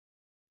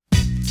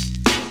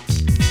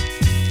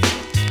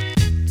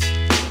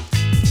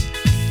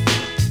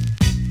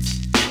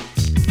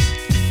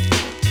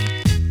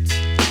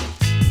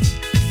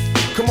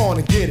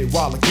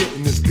while the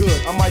getting is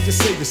good. I might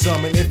just save you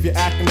some, and if you're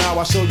acting out,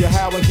 I'll show you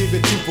how and give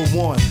it 2 for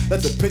 1.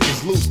 Let the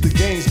pitches loose, the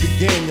games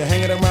begin. You're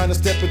hanging around and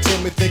stepping to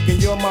me thinking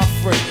you're my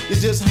friend. You're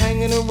just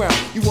hanging around,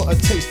 you want a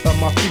taste of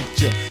my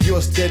future.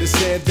 You're steady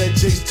said that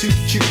Jay's too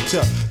cute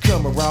to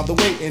come around the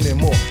way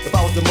anymore. If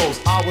I was the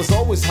most, I was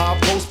always high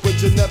post,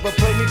 but you never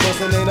played me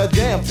close and ain't a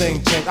damn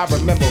thing changed. I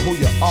remember who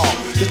you are,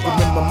 just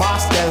remember my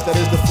status, that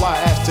is the fly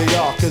ass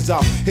JR. Cause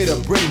I'm here to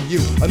bring you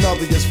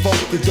another year's folk,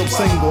 the dope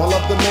single. I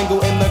love the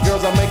mingle and the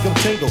girls, I make them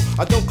tingle.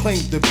 I don't claim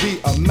to be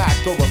a Mac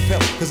or a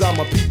pimp, cause I'm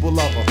a people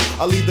lover.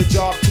 I leave the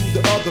job to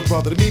the other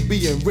brother. To me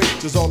being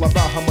rich is all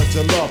about how much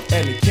you love,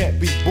 and it can't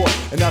be bought,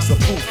 and that's a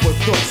food for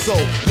thought. So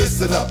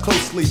listen up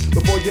closely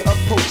before you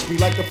approach me.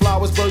 Like the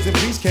flowers, birds, and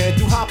bees can't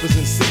do hoppers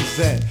in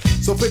season.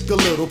 So pick a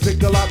little,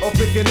 pick a lot, or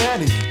pick a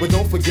nanny. But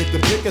don't forget to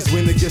pick us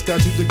when it gets down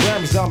to the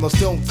Grammys. I'm a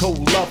stone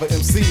cold lover,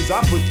 MCs,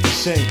 I put to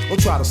shame. Don't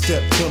try to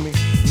step to me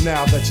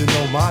now that you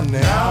know my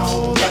name.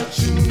 Now that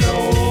you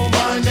know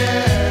my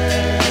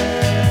name,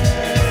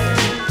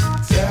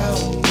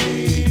 tell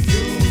me,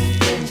 do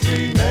things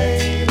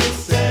remain the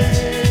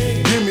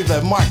same? Give me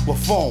that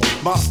microphone,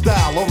 my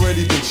style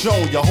already been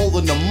shown. You're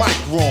holding the mic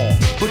wrong,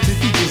 but to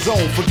each his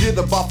own. Forget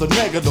about the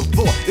negative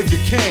thought if you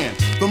can.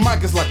 The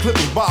mic is like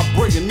clippers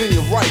vibrating in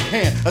your right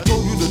hand. I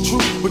told you the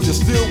truth, but you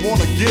still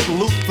wanna get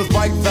loose. For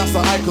bike, that's the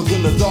eye, cause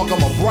in the dark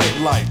I'm a bright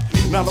light.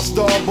 Not a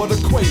star, but a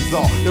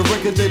quasar. The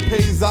record they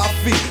pays our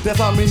fee. That's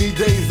how many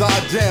days I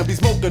jam. Be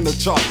smoking the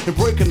chart and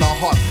breaking our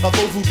heart. Of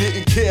those who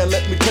didn't care,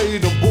 let me tell you,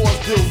 the boys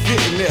still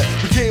getting there.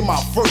 We came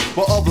out first,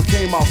 but others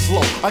came out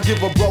slow. I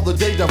give a brother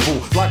deja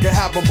vu, like it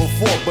happened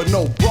before. But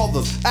no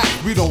brothers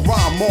act, we don't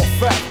rhyme more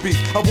fat beats.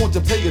 I want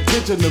you to pay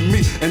attention to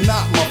me and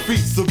not my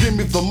feet. So give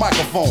me the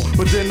microphone,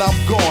 but then I'm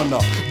gone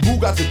up. Boo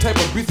got the type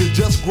of beats that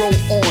just grow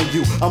on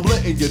you. I'm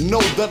letting you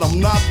know that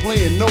I'm not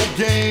playing no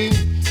game.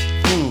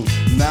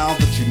 Now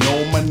that you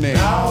know my name.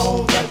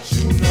 Now that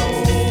you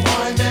know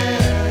my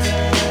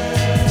name,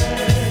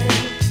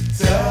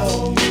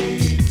 tell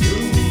me, do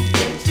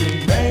things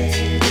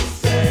remain the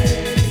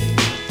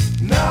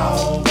same?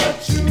 Now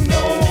that you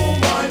know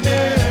my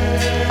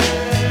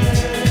name,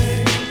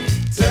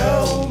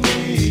 tell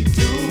me,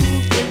 do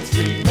things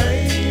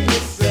remain the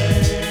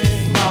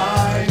same?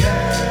 My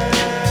name.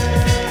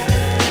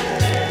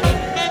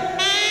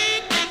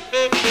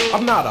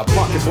 I'm not a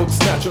pocketbook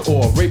snatcher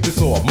or a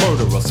rapist or a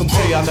murderer. Some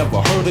say I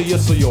never heard of you,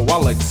 so yo,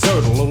 I'll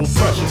exert a little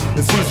pressure.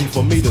 It's easy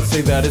for me to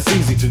say that it's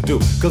easy to do,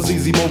 cause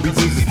easy mo beats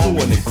easy too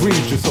and it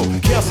grieves you. So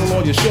cancel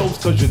all your shows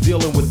cause you're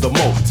dealing with the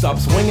mo. Stop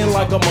swinging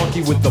like a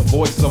monkey with the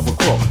voice of a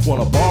crow.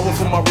 Wanna borrow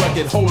from my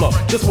record? Hold up,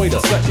 just wait a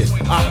second.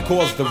 I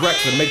cause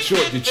direction, make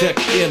sure you check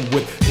in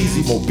with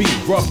easy mo beat,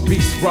 rough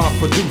beats, rhyme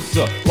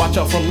producer. Watch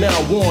out from now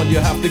on, you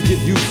have to get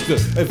used to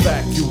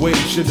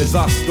evacuation as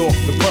I stalk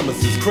the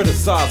premises.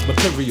 Criticize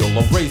material,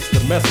 erase the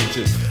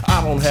messages.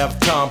 I don't have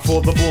time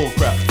for the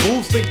bullcrap.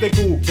 Fools think they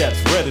cool cats,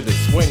 ready to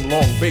swing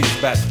long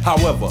bass bats.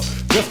 However,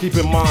 just keep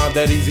in mind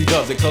that easy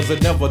does it, cause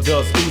it never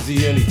does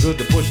easy any good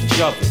to push and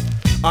shove it.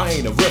 I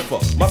ain't a ripper,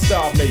 my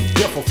style may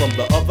differ from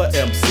the other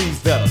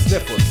MCs that are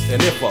sniffers.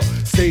 And if a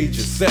stage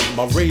is set,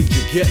 my rage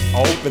you get,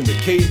 I open the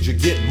cage, you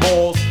get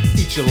mauled,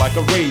 eat you like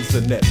a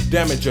razor net.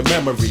 Damage your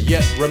memory,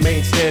 yet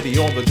remain steady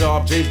on the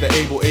job. Jay's the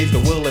able, A's the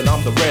will, and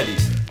I'm the ready.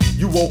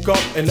 You woke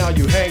up and now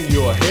you hang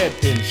your head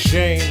in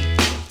shame.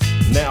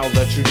 Now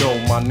that you know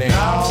my name.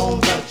 Now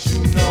that you